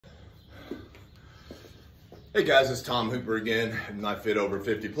Hey guys, it's Tom Hooper again, Not Fit Over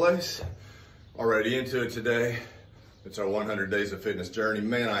 50 Place. Already into it today. It's our 100 Days of Fitness journey.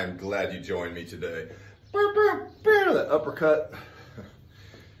 Man, I am glad you joined me today. That uppercut.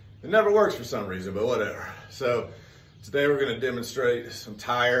 It never works for some reason, but whatever. So today we're gonna demonstrate some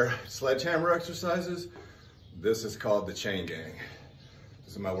tire sledgehammer exercises. This is called the chain gang.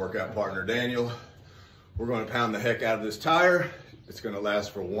 This is my workout partner, Daniel. We're gonna pound the heck out of this tire. It's gonna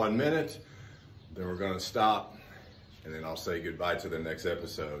last for 1 minute. Then we're gonna stop, and then I'll say goodbye to the next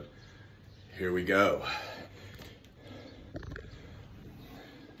episode. Here we go.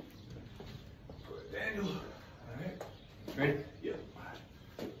 Put Daniel. All right. Ready? Yep.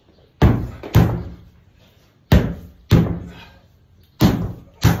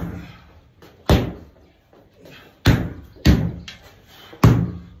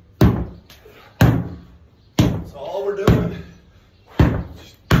 So all we're doing,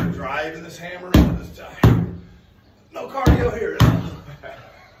 just driving this hammer into this tire. No cardio here at all.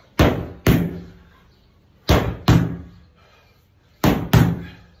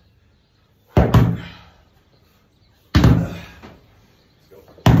 Let's go.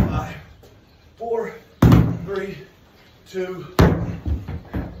 5, 4, 3, 2,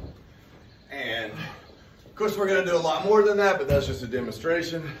 and of course we're gonna do a lot more than that, but that's just a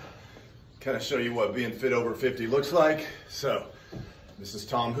demonstration. Kind of show you what being fit over 50 looks like. So this is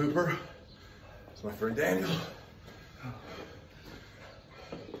Tom Hooper. It's my friend Daniel.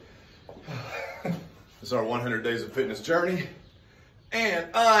 This is our 100 Days of Fitness journey, and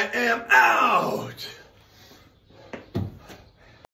I am out.